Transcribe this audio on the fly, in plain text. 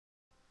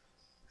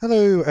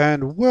Hello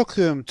and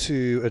welcome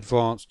to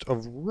Advanced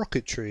of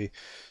Rocketry.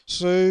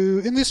 So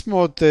in this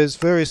mod there's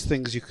various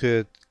things you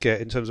could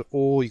get in terms of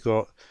ore. You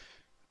got,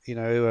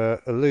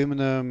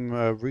 aluminum,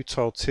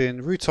 rutile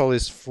tin. Rutile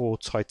is for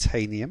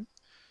titanium.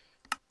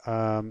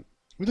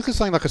 We look at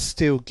something like a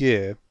steel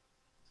gear.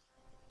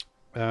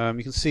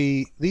 You can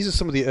see these are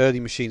some of the early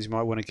machines you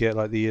might want to get,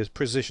 like the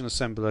precision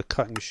assembler,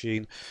 cutting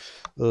machine,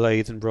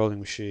 lathe and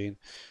rolling machine.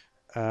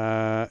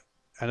 Uh,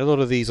 and a lot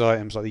of these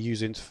items, like the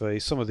user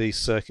interface, some of these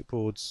circuit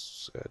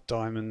boards,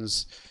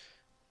 diamonds,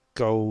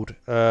 gold.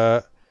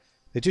 They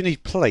do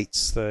need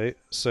plates though.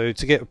 So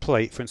to get a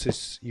plate, for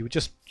instance, you would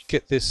just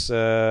get this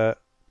guy,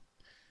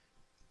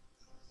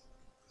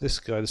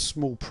 the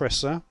small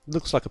presser.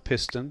 Looks like a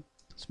piston.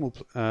 Small,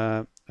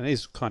 and it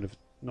is kind of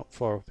not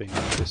far off being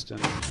a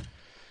piston.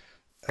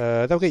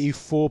 They'll get you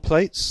 4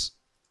 plates,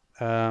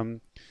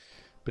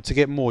 but to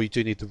get more, you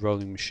do need the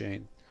rolling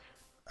machine.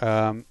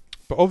 But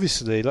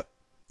obviously,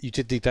 you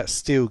did need that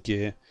steel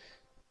gear.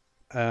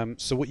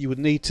 So what you would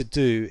need to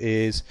do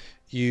is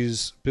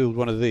build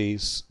one of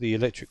these, the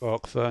electric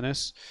arc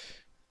furnace.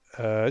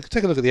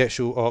 Take a look at the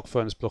actual arc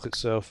furnace block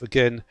itself.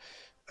 Again,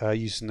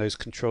 using those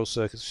control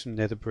circuits from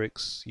nether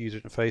bricks,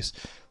 user interface.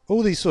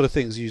 All these sort of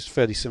things use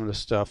fairly similar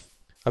stuff.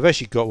 I've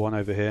actually got one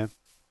over here.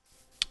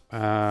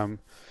 And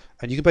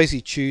you can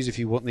basically choose if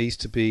you want these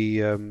to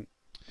be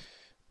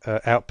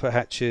output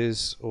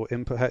hatches or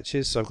input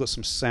hatches. So I've got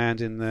some sand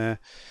in there.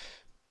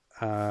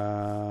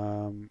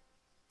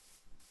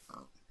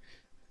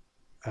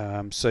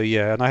 So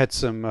yeah, and I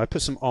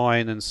put some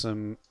iron and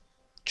some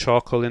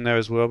charcoal in there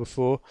as well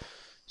before.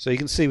 So you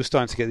can see we're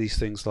starting to get these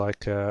things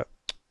like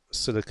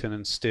silicon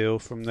and steel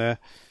from there.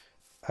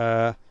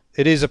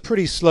 It is a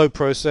pretty slow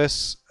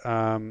process.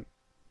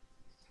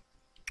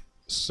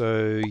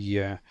 So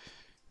yeah,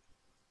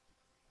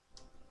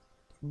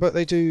 but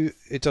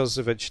it does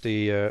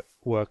eventually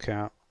work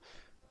out,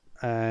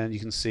 and you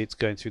can see it's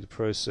going through the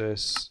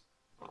process.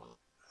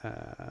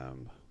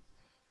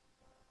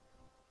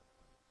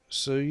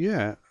 So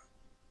yeah,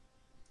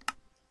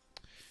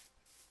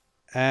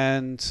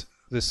 and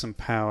there's some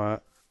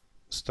power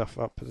stuff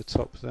up at the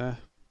top there.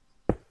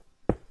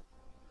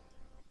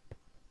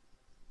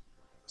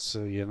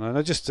 So yeah, and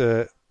I just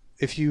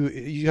if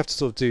you have to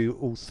sort of do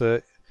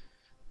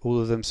all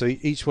of them. So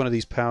each one of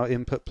these power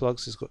input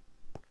plugs has got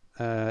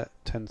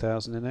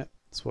 10,000 in it.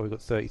 That's why we've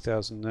got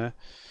 30,000 there.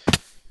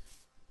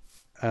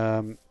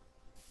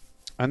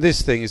 And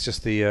this thing is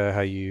just the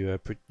how you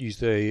use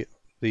the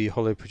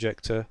hollow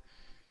projector,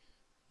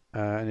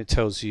 and it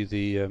tells you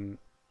the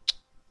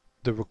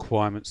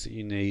requirements that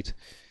you need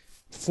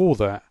for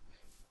that.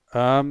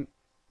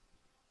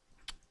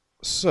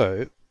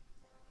 So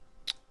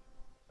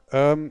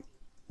one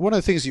of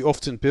the things you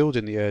often build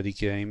in the early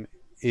game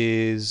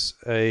is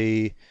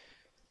a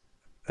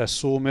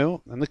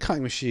sawmill, and the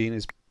cutting machine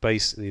is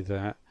basically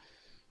that.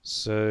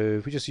 So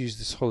if we just use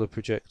this hollow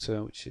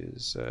projector, which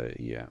is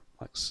yeah,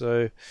 like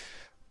so,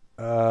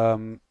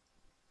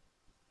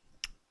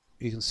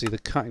 you can see the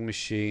cutting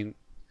machine,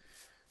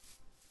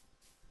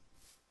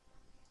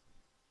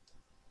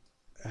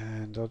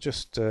 and I'll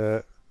just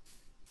so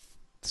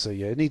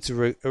yeah, it needs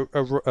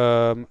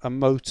a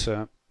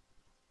motor.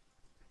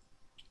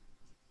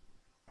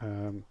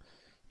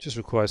 Just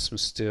requires some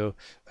steel,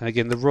 and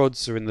again the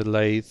rods are in the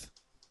lathe.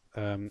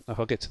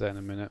 I'll get to that in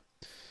a minute.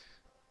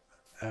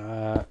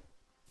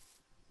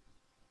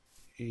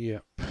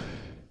 Yep.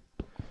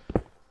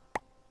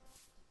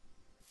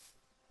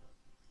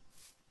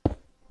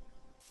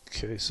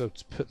 Okay, so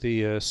to put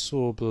the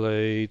saw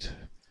blade.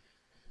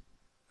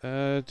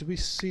 Do we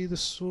see the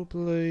saw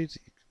blade?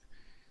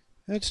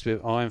 Just a bit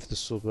of iron for the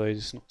saw blade.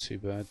 It's not too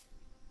bad.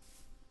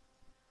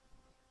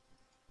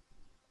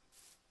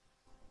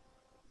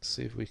 Let's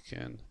see if we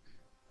can.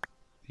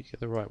 You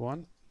get the right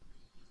one.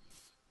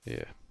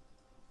 Yeah.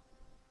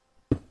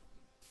 There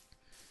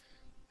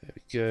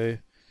we go.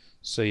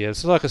 So yeah,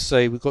 so like I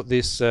say, we've got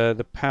this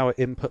the power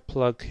input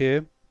plug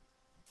here,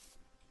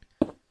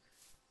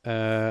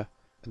 and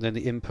then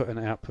the input and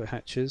output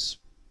hatches,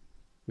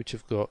 which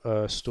have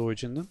got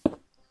storage in them,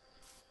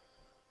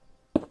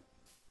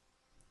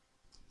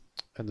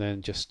 and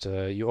then just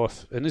you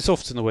off. And it's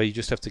often the way you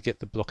just have to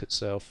get the block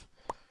itself,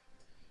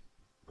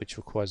 which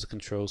requires a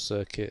control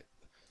circuit,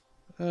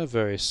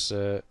 various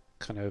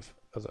kind of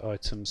other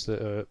items that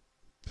are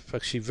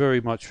actually very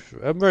much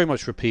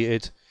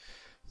repeated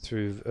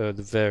through the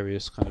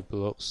various kind of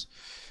blocks,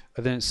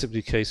 and then it's simply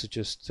a case of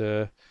just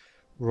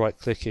right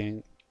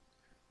clicking,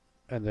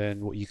 and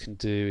then what you can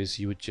do is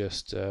you would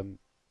just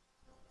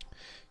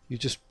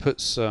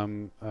put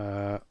some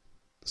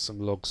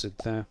logs in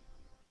there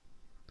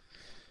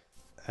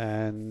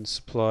and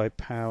supply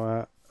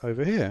power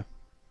over here.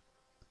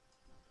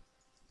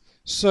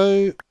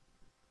 So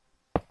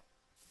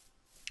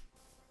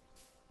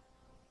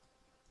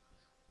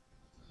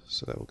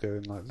that will go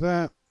in like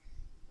that,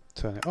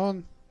 turn it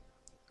on,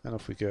 and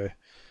off we go.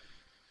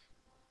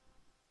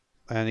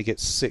 And it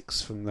gets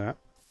 6 from that.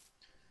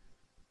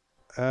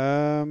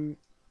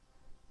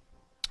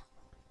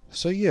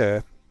 So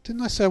yeah,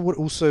 didn't I say what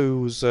also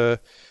was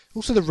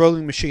Also the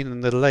rolling machine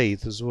and the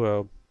lathe as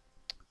well.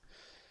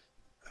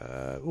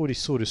 Already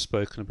sort of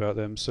spoken about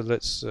them, so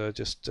let's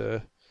just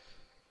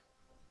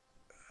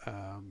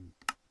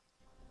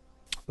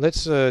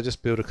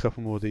build a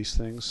couple more of these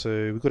things. So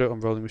we've got it on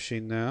rolling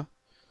machine now.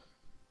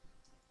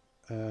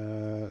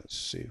 Let's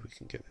see if we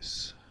can get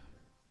this.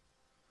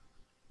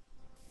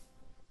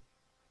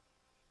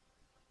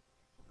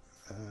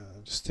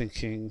 Just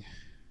thinking.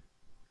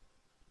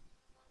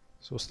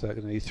 So what's that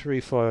going to be? 3,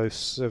 5,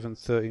 7,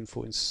 13,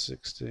 14,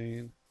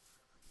 16.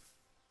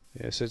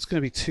 Yeah, so it's going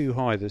to be too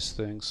high, this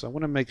thing. So I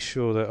want to make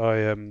sure that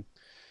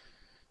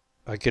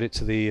I get it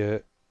to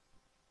the.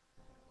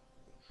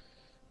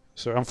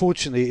 So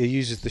unfortunately, it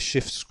uses the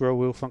shift scroll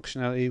wheel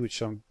functionality,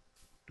 which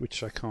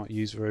I can't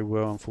use very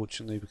well,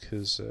 unfortunately,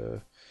 because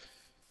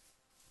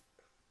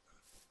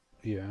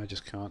yeah, I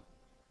just can't.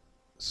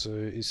 So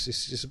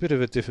it's a bit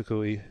of a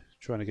difficulty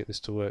trying to get this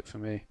to work for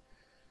me.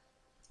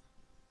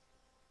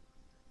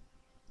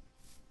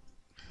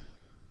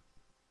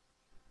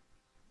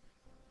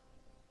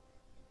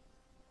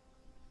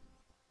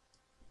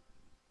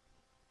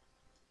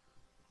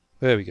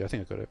 There we go. I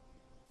think I got it.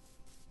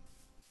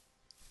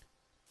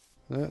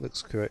 That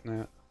looks correct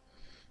now.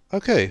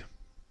 Okay.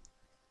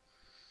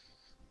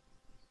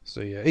 So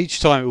yeah, each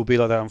time it will be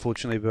like that,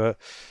 unfortunately, but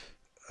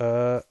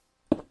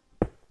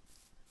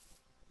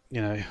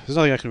you know, there's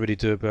nothing I can really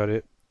do about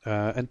it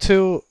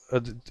until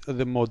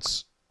the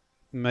mods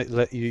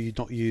let you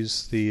not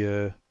use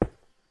the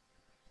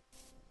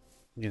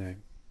you know.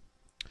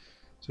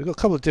 So we've got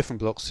a couple of different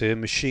blocks here.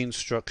 Machine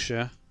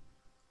structure,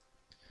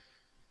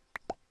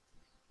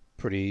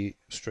 pretty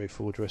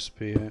straightforward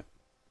recipe here.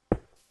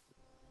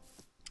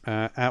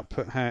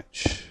 Output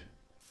hatch.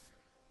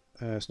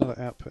 It's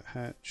another output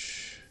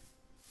hatch.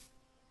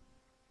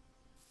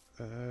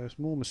 There's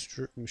more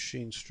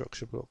machine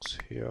structure blocks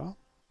here.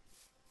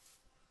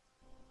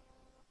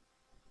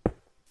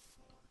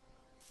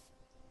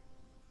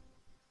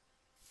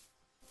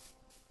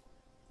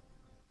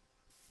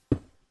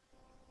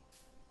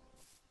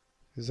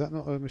 Is that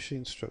not a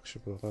machine structure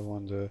block? I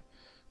wonder.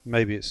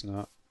 Maybe it's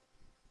not.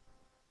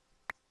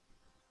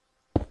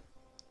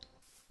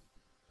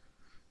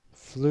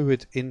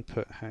 Fluid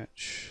input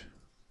hatch.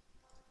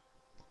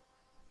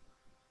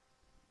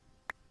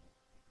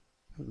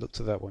 Haven't looked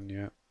at that one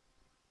yet.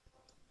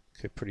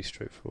 Okay, pretty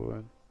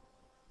straightforward.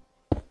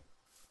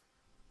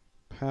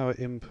 Power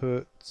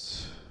input.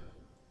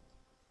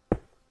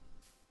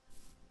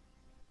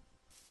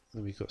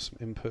 Then we've got some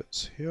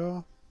inputs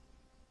here.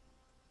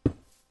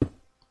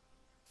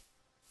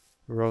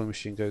 The rolling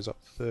machine goes up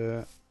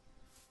there.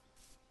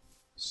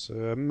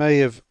 So I may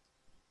have,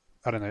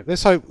 I don't know.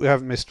 Let's hope we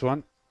haven't missed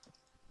one.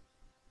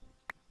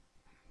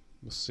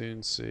 We'll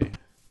soon see.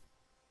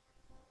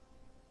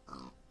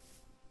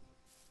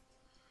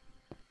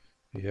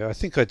 Yeah, I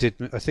think I did.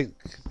 I think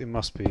it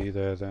must be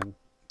there then.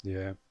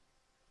 Yeah.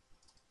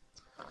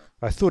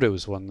 I thought it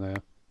was one there.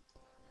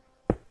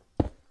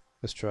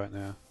 Let's try it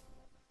now.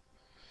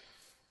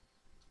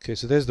 Okay,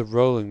 so there's the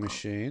rolling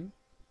machine.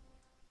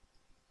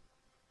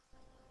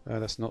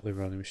 That's not the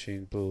rolling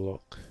machine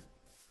block.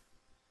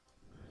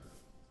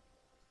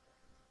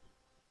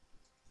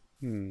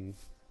 So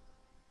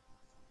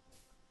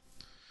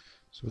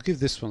we'll give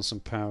this one some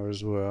power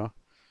as well.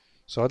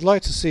 So I'd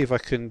like to see if I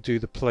can do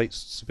the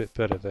plates a bit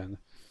better then.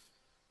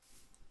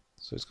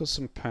 So it's got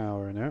some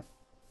power in it.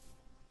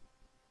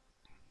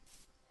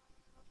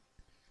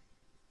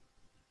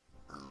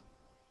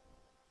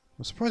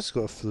 I'm surprised it's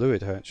got a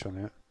fluid hatch on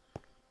it.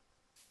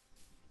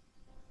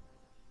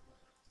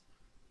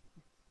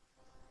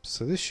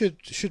 So this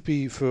should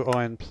be for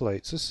iron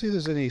plates. Let's see if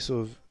there's any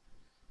sort of.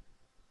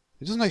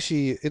 It doesn't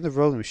actually, in the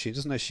rolling machine, it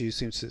doesn't actually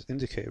seem to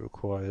indicate it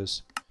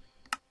requires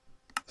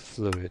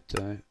fluid.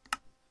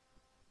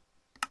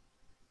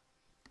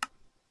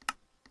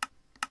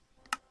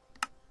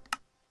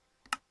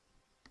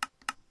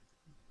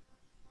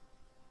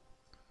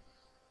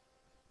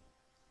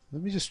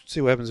 Let me just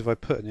see what happens if I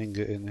put an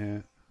ingot in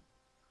here.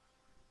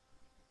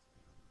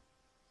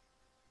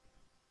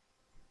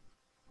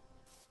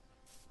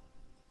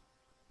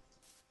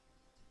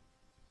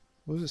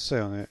 What does it say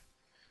on it?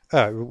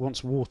 Ah, it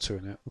wants water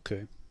in it.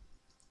 Okay.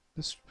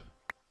 Let's.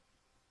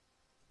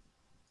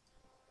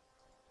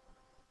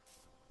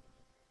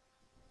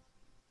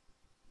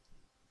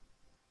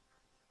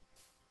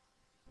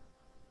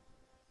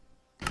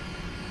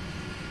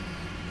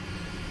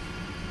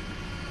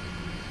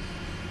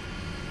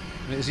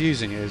 And it's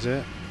using it, is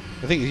it?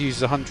 I think it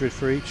uses 100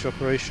 for each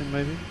operation,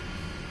 maybe.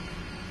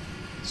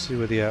 Let's see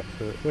where the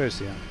output. Where's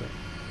the output?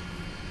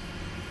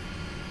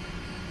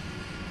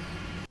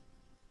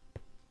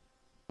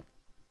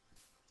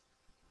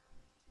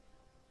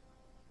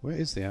 Where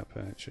is the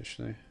output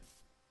actually?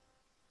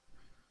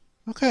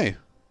 Okay.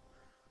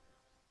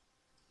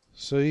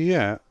 So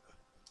yeah.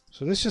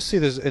 So let's just see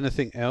if there's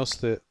anything else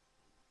that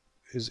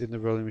is in the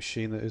rolling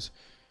machine that is.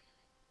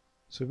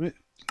 So there's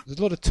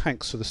a lot of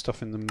tanks for the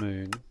stuff in the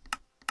moon.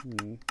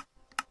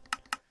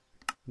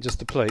 Just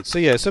the plate. So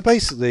yeah. So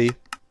basically,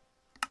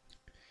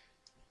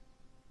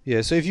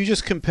 Yeah, so if you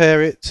just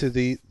compare it to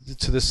the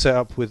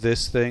setup with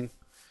this thing,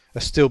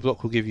 a steel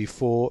block will give you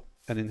 4,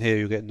 and in here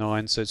you'll get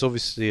 9. So it's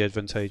obviously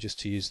advantageous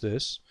to use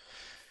this.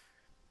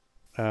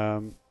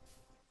 So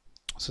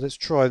let's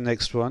try the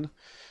next one.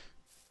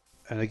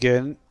 And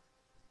again,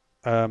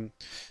 yeah,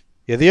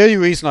 the only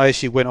reason I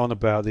actually went on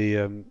about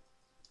the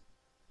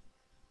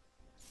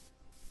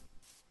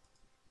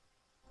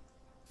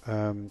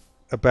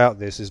about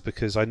this is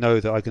because I know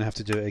that I'm going to have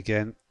to do it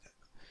again.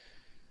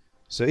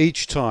 So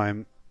each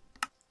time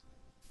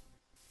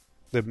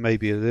there may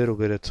be a little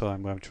bit of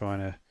time where I'm trying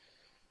to.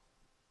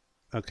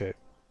 Okay.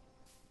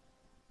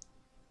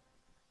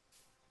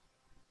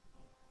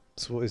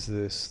 So what is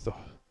this? The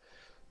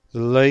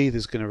lathe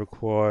is going to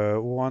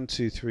require 1,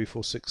 2, 3,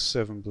 4, 6,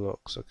 7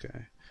 blocks.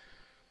 Okay.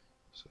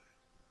 So,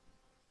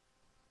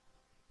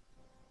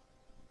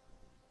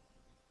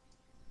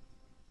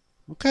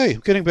 okay,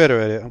 I'm getting better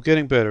at it. I'm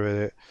getting better at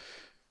it.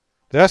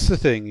 That's the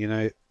thing, you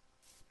know.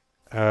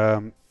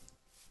 Um,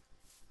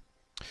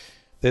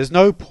 there's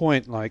no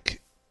point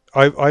like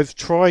I've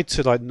tried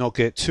to like not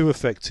get too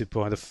affected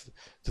by the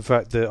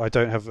fact that I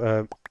don't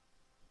have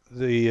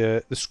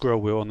the scroll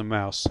wheel on the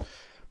mouse,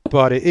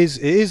 but it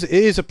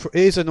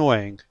is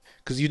annoying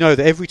because you know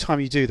that every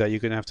time you do that you're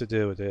going to have to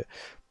deal with it.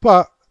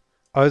 But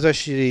I was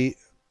actually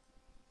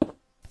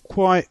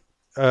quite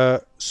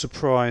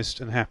surprised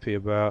and happy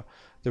about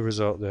the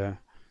result there.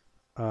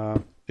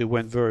 It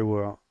went very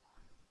well.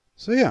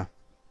 So yeah,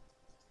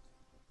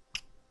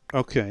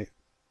 okay.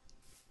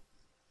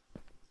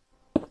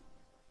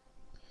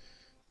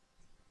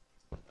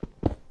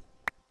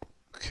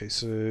 Okay,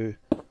 so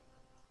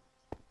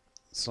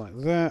it's like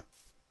that.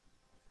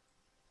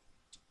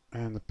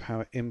 And the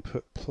power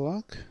input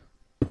plug.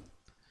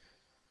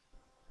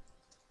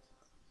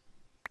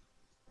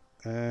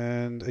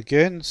 And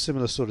again,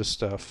 similar sort of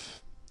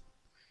stuff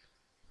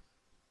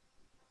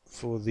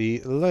for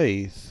the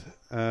lathe.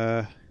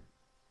 Wait,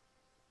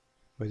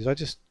 did I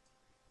just...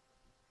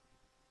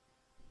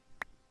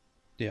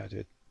 Yeah, I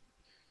did.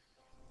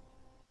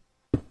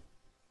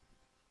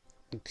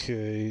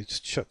 Okay,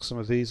 just chuck some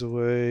of these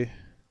away.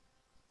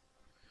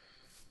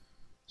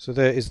 So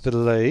there is the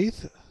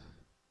lathe.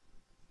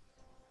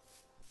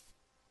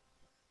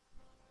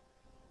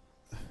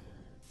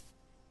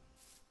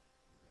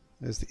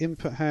 There's the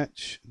input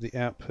hatch, the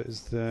output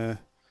is there.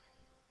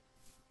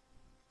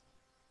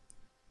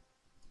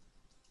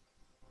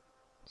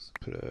 Let's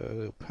put a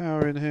little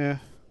power in here.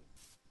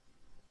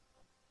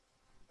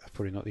 I've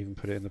probably not even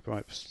put it in the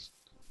right.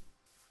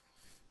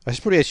 I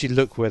should probably actually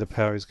look where the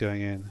power is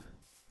going in.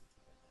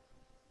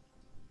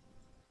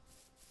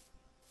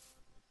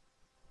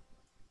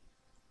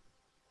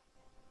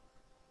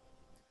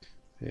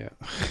 Yeah.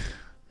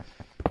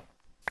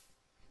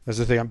 That's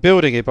the thing. I'm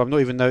building it, but I'm not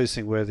even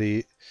noticing where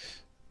the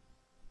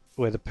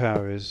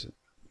power is.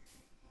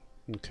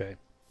 Okay.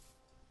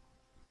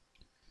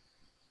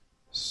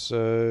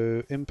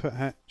 So input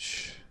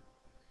hatch.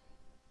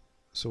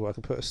 So I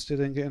can put a still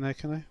ingot in there,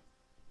 can I?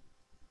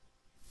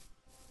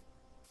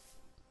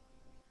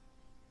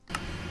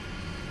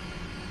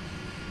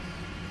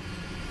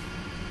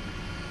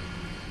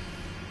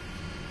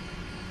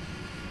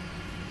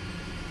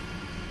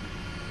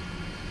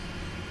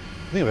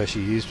 I think I've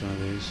actually used one of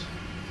these.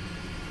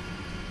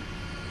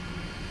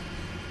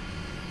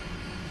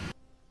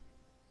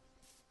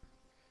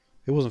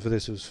 It wasn't for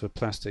this, it was for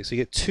plastic. So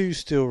you get 2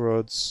 steel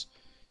rods.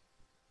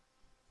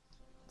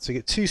 So you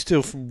get 2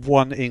 steel from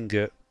 1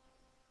 ingot.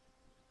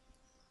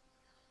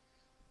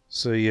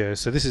 So yeah,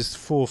 so this is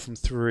 4 from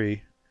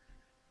 3.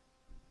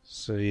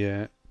 So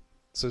yeah,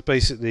 so it's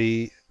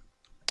basically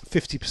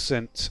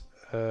 50%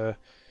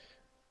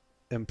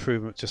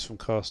 improvement just from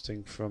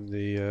casting from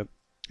the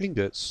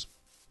ingots.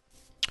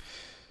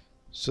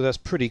 So that's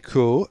pretty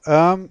cool.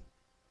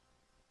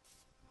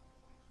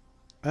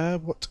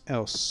 What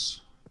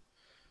else?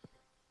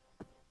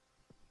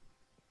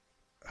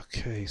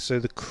 Okay, so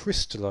the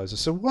crystallizer.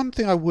 So one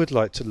thing I would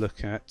like to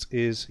look at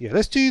is, yeah,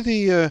 let's do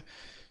the.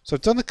 So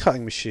I've done the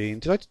cutting machine.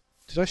 Did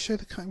I show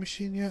the cutting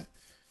machine yet?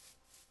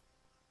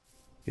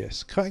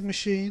 Yes, cutting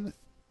machine.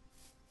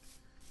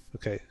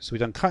 Okay, so we've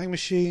done cutting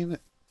machine,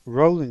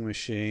 rolling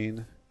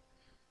machine,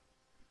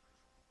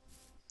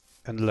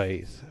 and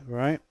lathe,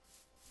 right?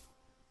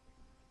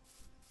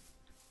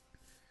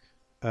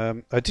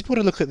 I did want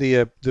to look at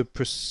the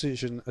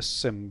precision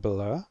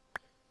assembler.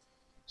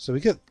 So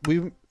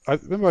I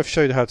remember I've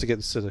showed how to get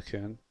the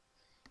silicon.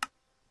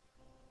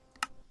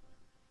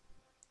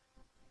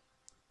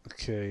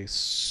 Okay,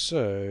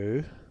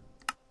 so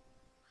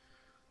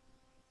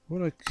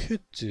what I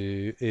could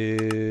do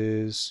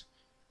is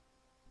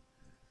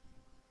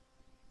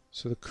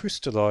so the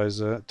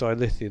crystallizer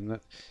dilithium.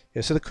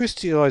 Yeah, so the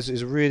crystallizer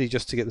is really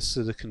just to get the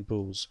silicon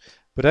balls,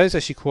 but that is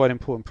actually quite an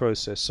important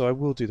process. So I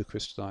will do the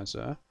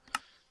crystallizer.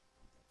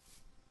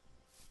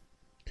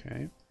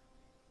 Okay.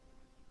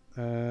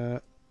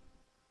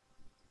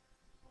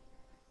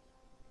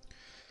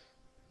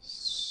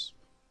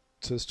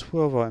 So there's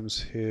 12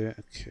 items here.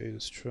 Okay,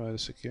 let's try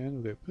this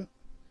again. We'll go.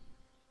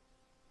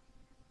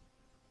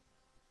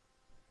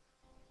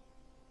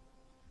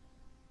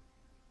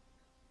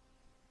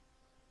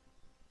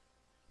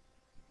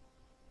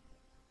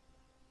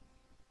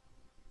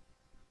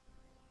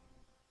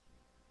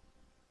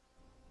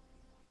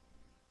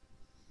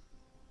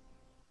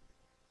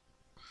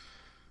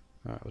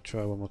 Alright, we'll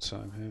try one more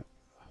time here.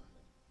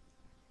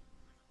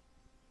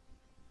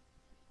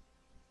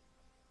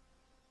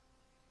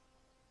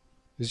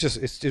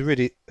 It's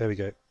really, there we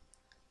go.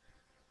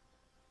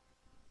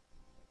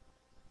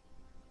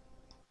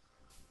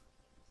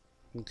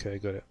 Okay,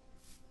 got it.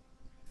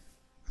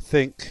 I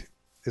think,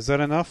 is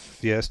that enough?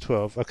 Yes,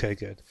 12. Okay,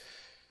 good.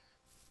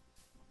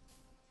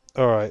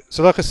 Alright,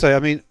 so like I say, I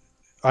mean,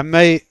 I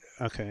may,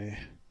 okay.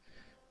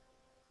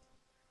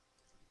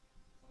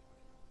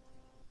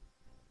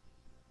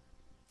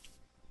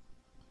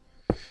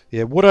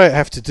 Yeah, what I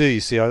have to do,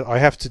 you see, I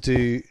have to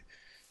do,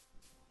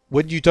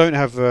 when you don't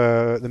have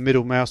the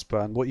middle mouse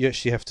button, what you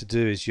actually have to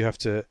do is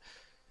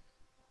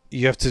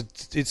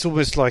it's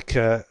almost like,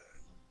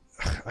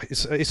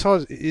 it's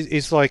hard,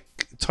 it's like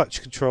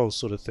touch control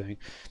sort of thing.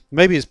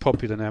 Maybe it's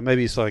popular now,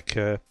 maybe it's like,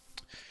 I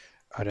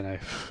don't know,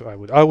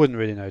 I wouldn't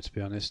really know, to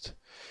be honest.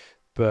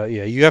 But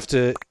yeah, you have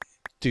to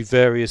do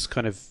various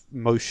kind of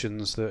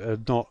motions that are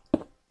not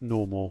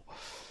normal.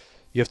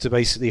 You have to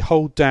basically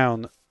hold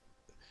down,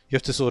 you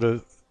have to sort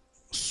of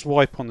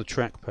swipe on the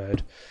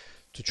trackpad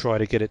to try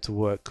to get it to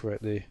work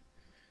correctly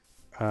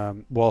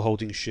while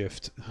holding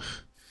shift.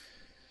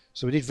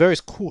 So we need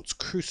various quartz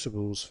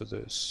crucibles for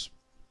this.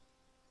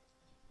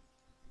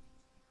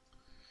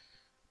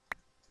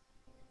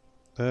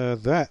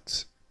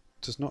 That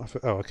does not have.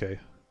 Oh, okay.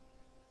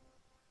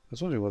 I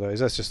was wondering what that is.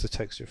 That's just the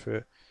texture for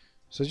it.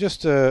 So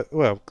just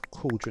well,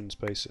 cauldrons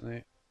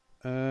basically.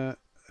 And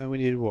we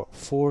need what?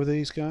 4 of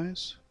these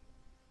guys.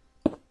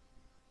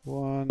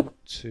 1,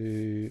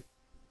 2,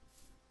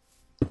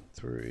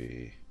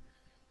 3,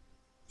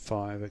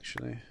 5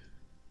 actually.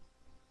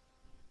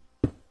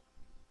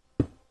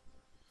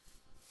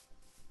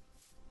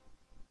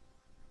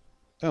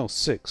 Oh,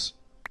 6.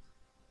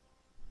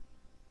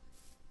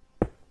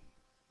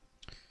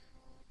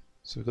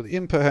 So we've got the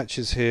input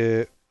hatches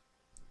here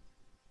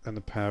and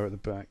the power at the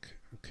back.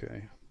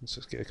 Okay, let's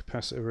just get a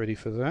capacitor ready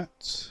for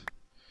that.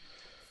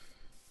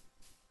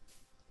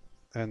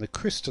 And the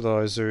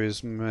crystallizer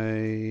is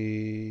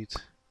made.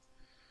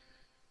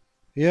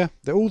 Yeah,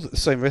 they're all the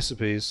same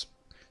recipes,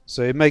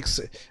 so it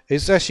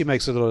actually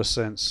makes a lot of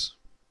sense.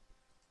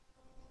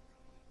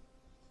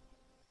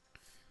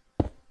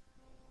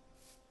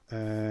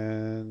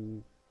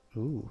 And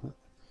ooh,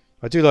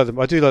 I do like them.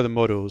 I do like the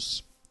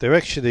models. They're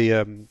actually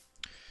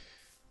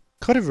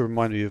kind of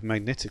remind me of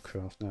Magnetic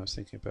Craft now I was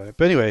thinking about it.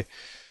 But anyway,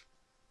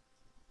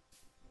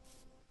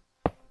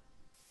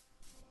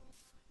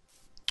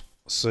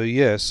 so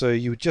yeah, so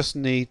you would just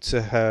need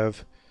to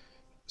have,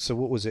 so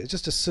what was it?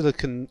 Just a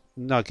silicon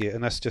nugget,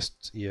 and that's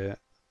just, yeah,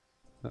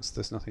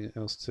 there's nothing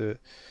else to it.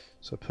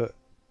 So I put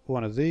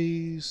one of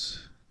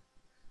these,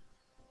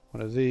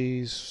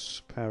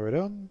 power it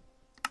on.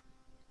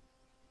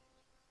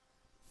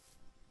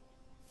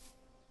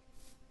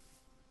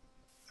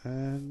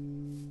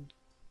 And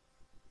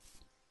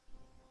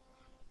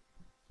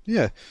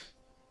yeah,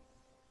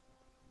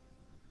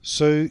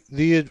 so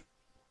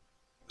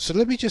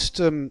let me just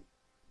so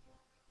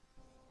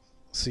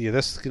yeah,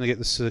 that's going to get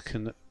the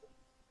silicon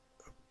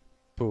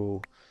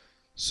ball.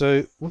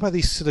 So what about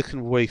these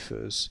silicon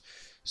wafers?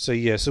 So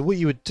yeah, so what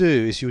you would do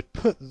is you would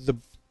put the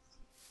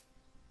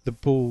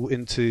ball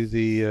into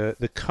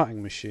the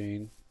cutting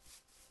machine.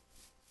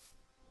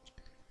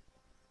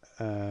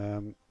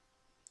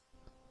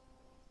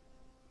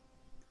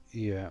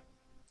 Yeah.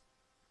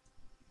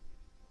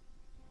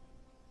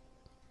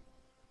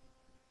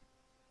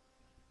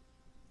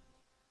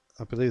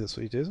 I believe that's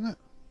what you do, isn't it?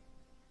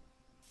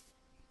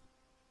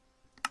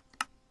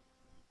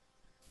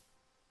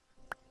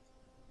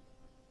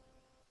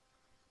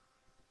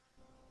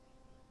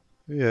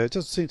 Yeah, it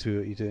does seem to be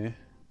what you do.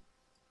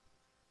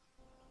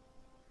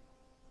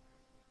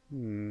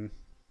 Hmm.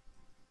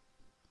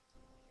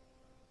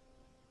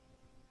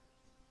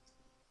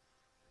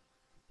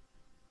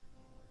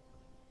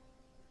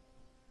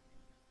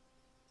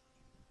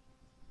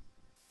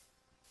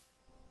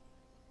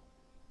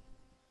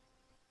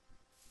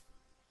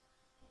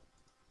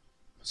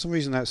 For some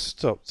reason that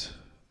stopped.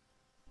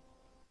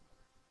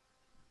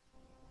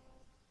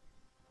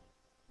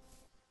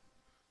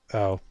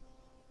 Oh.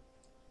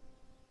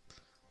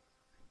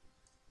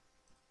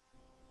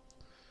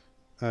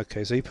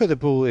 Okay, so you put the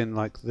ball in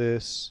like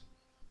this,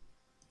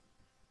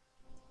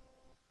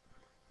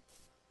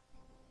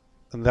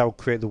 and that will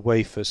create the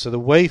wafers. So the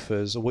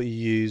wafers are what you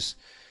use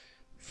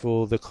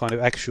for the kind of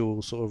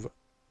actual sort of,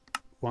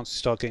 once you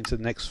start getting to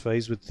the next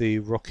phase with the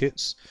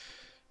rockets.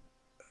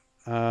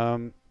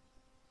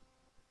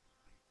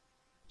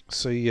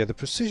 So yeah, the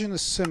precision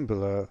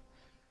assembler,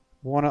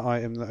 one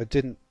item that I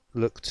didn't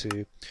look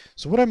to.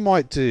 So what I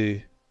might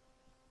do,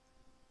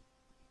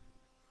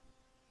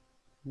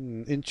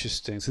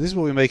 interesting. So this is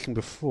what we were making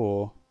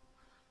before.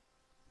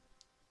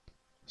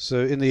 So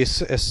in the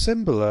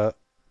assembler,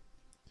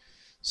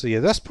 so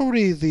yeah, that's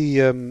probably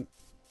the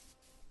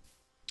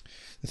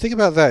thing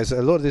about that is that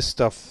a lot of this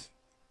stuff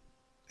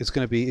is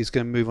going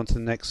to move on to the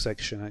next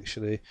section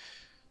actually.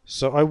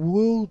 So I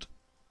would,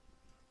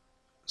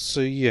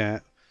 so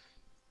yeah,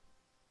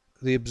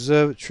 the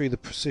observatory, the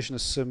precision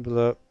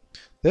assembler,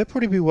 That'll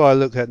probably be what I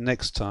look at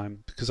next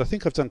time, because I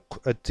think I've done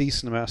a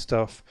decent amount of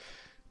stuff.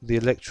 The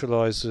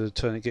electrolyzer,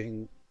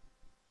 getting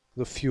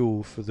the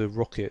fuel for the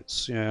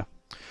rockets. Yeah.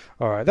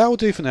 Alright, that will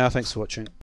do for now. Thanks for watching.